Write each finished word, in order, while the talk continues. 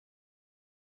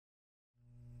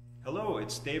Hello,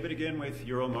 it's David again with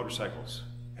Ural Motorcycles.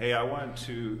 Hey, I wanted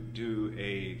to do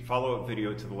a follow-up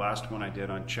video to the last one I did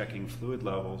on checking fluid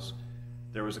levels.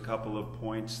 There was a couple of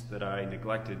points that I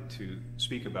neglected to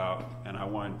speak about, and I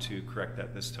wanted to correct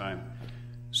that this time.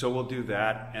 So we'll do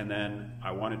that, and then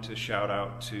I wanted to shout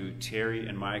out to Terry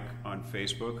and Mike on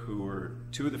Facebook, who were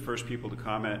two of the first people to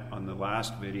comment on the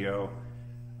last video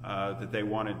that they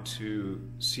wanted to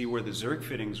see where the Zerg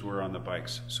fittings were on the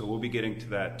bikes. So we'll be getting to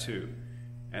that too.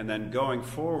 And then going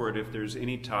forward, if there's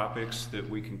any topics that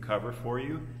we can cover for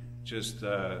you, just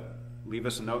leave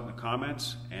us a note in the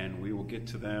comments and we will get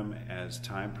to them as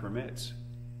time permits.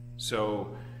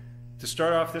 So to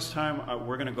start off this time,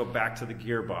 we're going to go back to the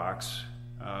gearbox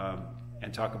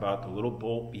and talk about the little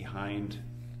bolt behind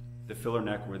the filler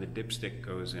neck where the dipstick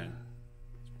goes in.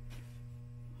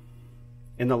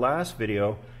 In the last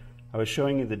video, I was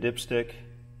showing you the dipstick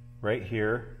right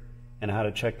here and how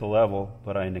to check the level,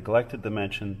 but I neglected to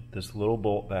mention this little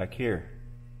bolt back here.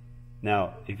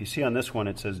 Now, if you see on this one,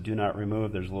 it says do not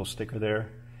remove. There's a little sticker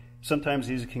there. Sometimes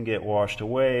these can get washed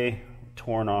away,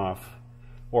 torn off,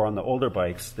 or on the older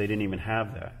bikes, they didn't even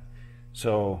have that.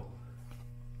 So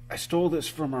I stole this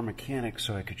from our mechanic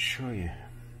so I could show you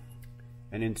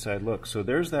an inside look. So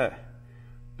there's that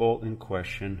bolt in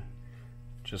question,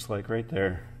 just like right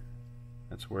there.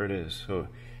 That's where it is. So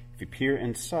if you peer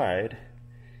inside,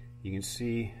 you can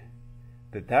see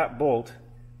that that bolt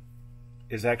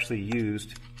is actually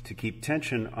used to keep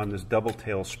tension on this double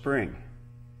tail spring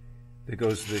that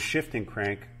goes to the shifting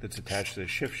crank that's attached to the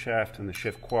shift shaft and the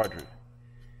shift quadrant.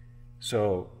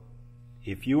 So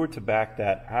if you were to back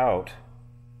that out,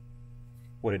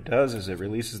 what it does is it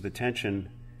releases the tension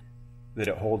that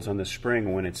it holds on the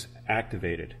spring when it's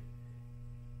activated.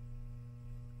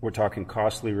 We're talking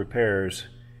costly repairs.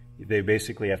 They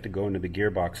basically have to go into the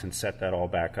gearbox and set that all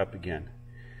back up again.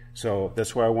 So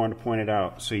that's why I wanted to point it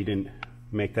out so you didn't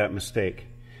make that mistake.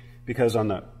 Because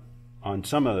on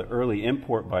some of the early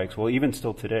import bikes, well, even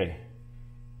still today,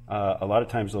 a lot of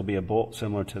times there'll be a bolt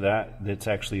similar to that that's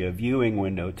actually a viewing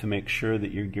window to make sure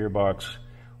that your gearbox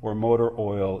or motor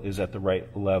oil is at the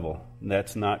right level.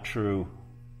 That's not true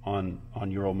on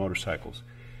Ural motorcycles.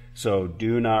 So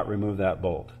do not remove that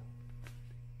bolt.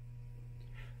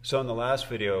 So in the last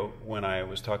video, when I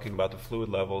was talking about the fluid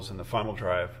levels and the funnel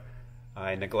drive,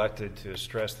 I neglected to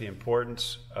stress the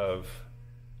importance of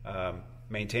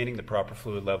maintaining the proper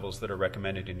fluid levels that are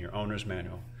recommended in your owner's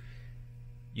manual.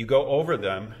 You go over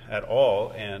them at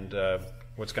all, and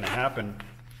what's going to happen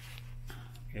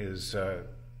is, we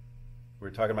were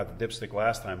talking about the dipstick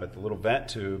last time, but the little vent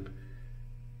tube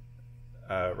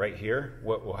right here,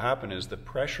 what will happen is the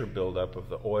pressure buildup of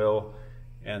the oil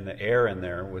and the air in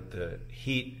there with the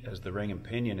heat as the ring and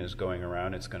pinion is going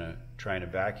around, it's going to try and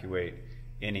evacuate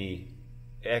any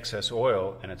excess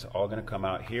oil, and it's all going to come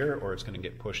out here or it's going to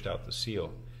get pushed out the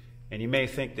seal. And you may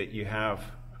think that you have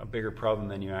a bigger problem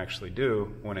than you actually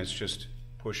do when it's just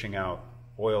pushing out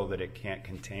oil that it can't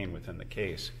contain within the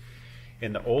case.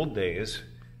 In the old days,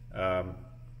 the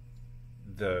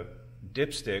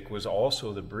dipstick was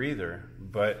also the breather,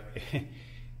 but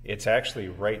it's actually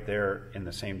right there in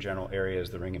the same general area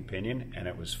as the ring and pinion, and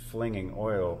it was flinging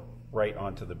oil right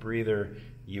onto the breather.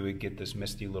 You would get this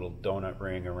misty little donut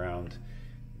ring around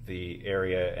the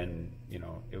area, and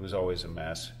it was always a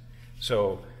mess.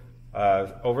 So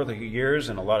over the years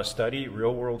and a lot of study,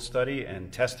 real world study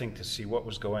and testing to see what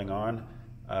was going on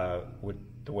with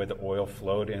the way the oil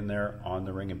flowed in there on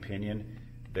the ring and pinion,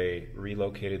 they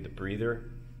relocated the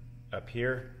breather up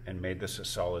here and made this a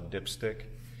solid dipstick.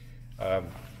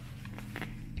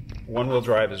 One-wheel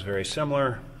drive is very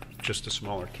similar, just a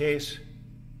smaller case.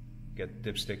 Get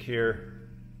the dipstick here,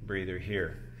 breather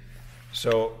here.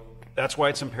 So that's why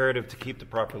it's imperative to keep the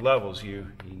proper levels. You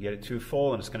get it too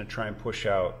full and it's going to try and push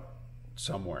out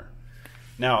somewhere.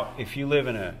 Now, if you live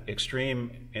in an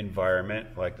extreme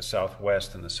environment like the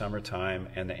Southwest in the summertime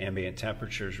and the ambient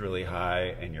temperature is really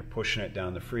high and you're pushing it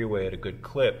down the freeway at a good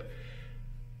clip,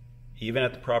 even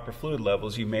at the proper fluid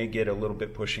levels, you may get a little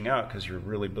bit pushing out because you're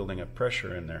really building up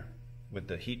pressure in there with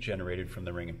the heat generated from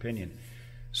the ring and pinion.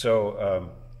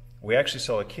 So we actually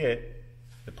sell a kit.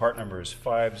 The part number is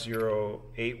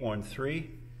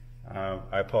 50813.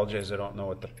 I apologize, I don't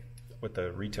know what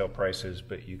the retail price is,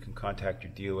 but you can contact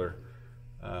your dealer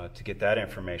to get that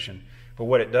information. But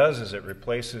what it does is it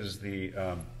replaces the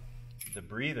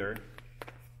breather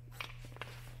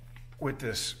with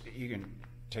this. You can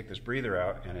take this breather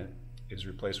out and it is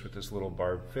replaced with this little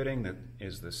barb fitting that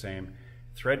is the same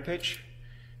thread pitch,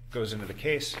 goes into the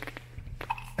case,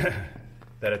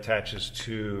 that attaches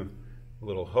to a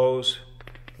little hose.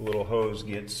 The little hose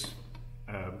gets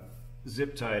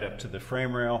zip tied up to the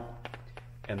frame rail,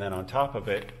 and then on top of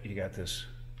it, you got this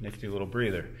nifty little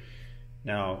breather.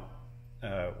 Now,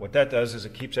 what that does is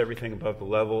it keeps everything above the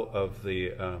level of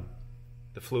the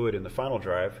fluid in the final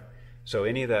drive. So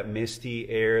any of that misty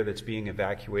air that's being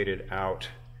evacuated out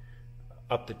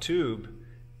up the tube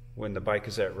when the bike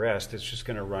is at rest, it's just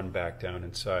going to run back down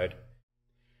inside.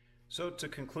 So to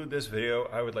conclude this video,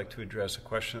 I would like to address a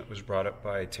question that was brought up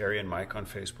by Terry and Mike on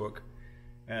Facebook.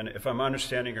 And if I'm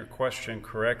understanding your question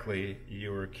correctly,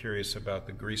 you were curious about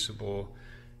the greasable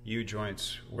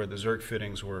U-joints where the Zerk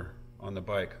fittings were on the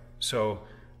bike. So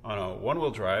on a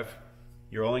one-wheel drive,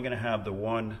 you're only going to have the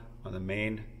one on the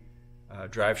main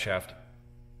drive shaft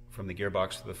from the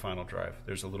gearbox to the final drive.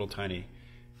 There's a little tiny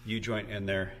U-joint in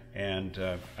there, and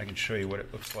I can show you what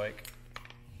it looks like.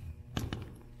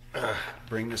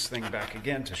 Bring this thing back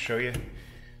again to show you.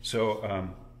 So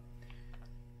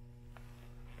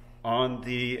on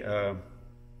the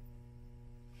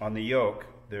yoke,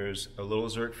 there's a little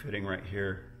Zerk fitting right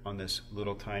here on this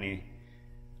little tiny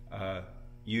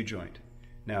U-joint.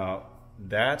 Now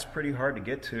that's pretty hard to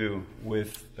get to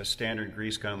with a standard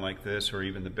grease gun like this, or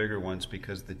even the bigger ones,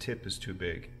 because the tip is too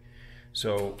big.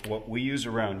 So what we use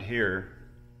around here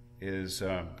is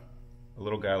a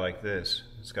little guy like this.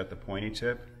 It's got the pointy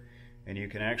tip, and you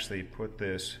can actually put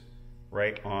this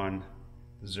right on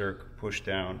the Zerk, push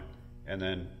down, and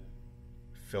then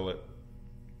fill it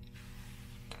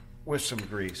with some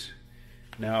grease.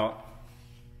 Now,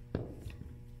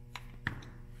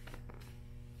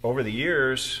 over the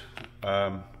years,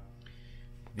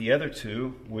 the other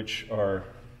two, which are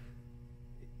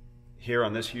here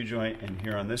on this U-joint and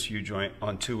here on this U-joint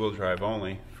on two-wheel drive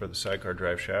only for the sidecar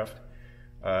drive shaft,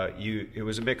 it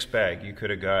was a mixed bag. You could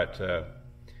have got a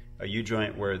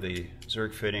U-joint where the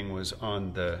Zerk fitting was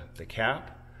on the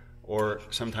cap, or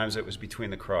sometimes it was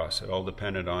between the cross. It all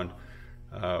depended on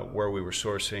where we were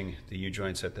sourcing the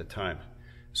U-joints at the time.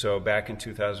 So back in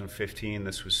 2015,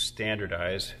 this was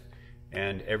standardized,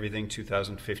 and everything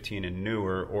 2015 and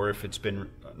newer, or if it's been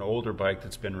an older bike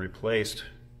that's been replaced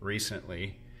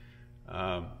recently,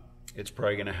 it's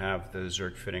probably going to have the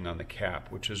Zerk fitting on the cap,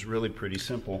 which is really pretty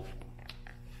simple.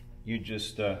 You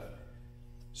just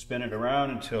spin it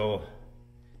around until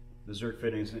the Zerk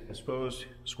fitting is exposed,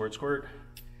 squirt, squirt,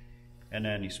 and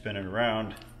then you spin it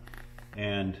around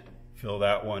and fill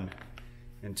that one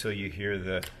until you hear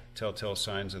the telltale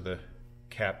signs of the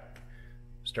cap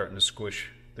starting to squish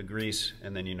the grease,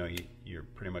 and then you know you're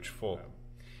pretty much full.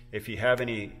 If you have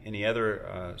any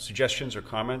other suggestions or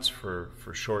comments for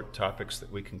short topics that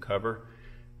we can cover,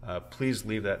 please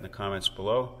leave that in the comments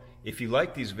below. If you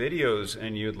like these videos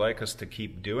and you'd like us to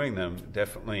keep doing them,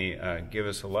 definitely give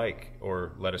us a like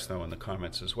or let us know in the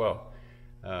comments as well.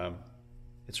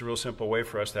 It's a real simple way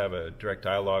for us to have a direct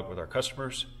dialogue with our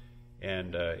customers,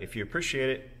 and if you appreciate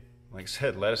it, like I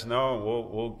said, let us know.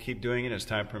 We'll keep doing it as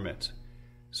time permits.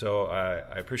 So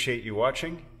I appreciate you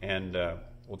watching, and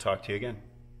we'll talk to you again.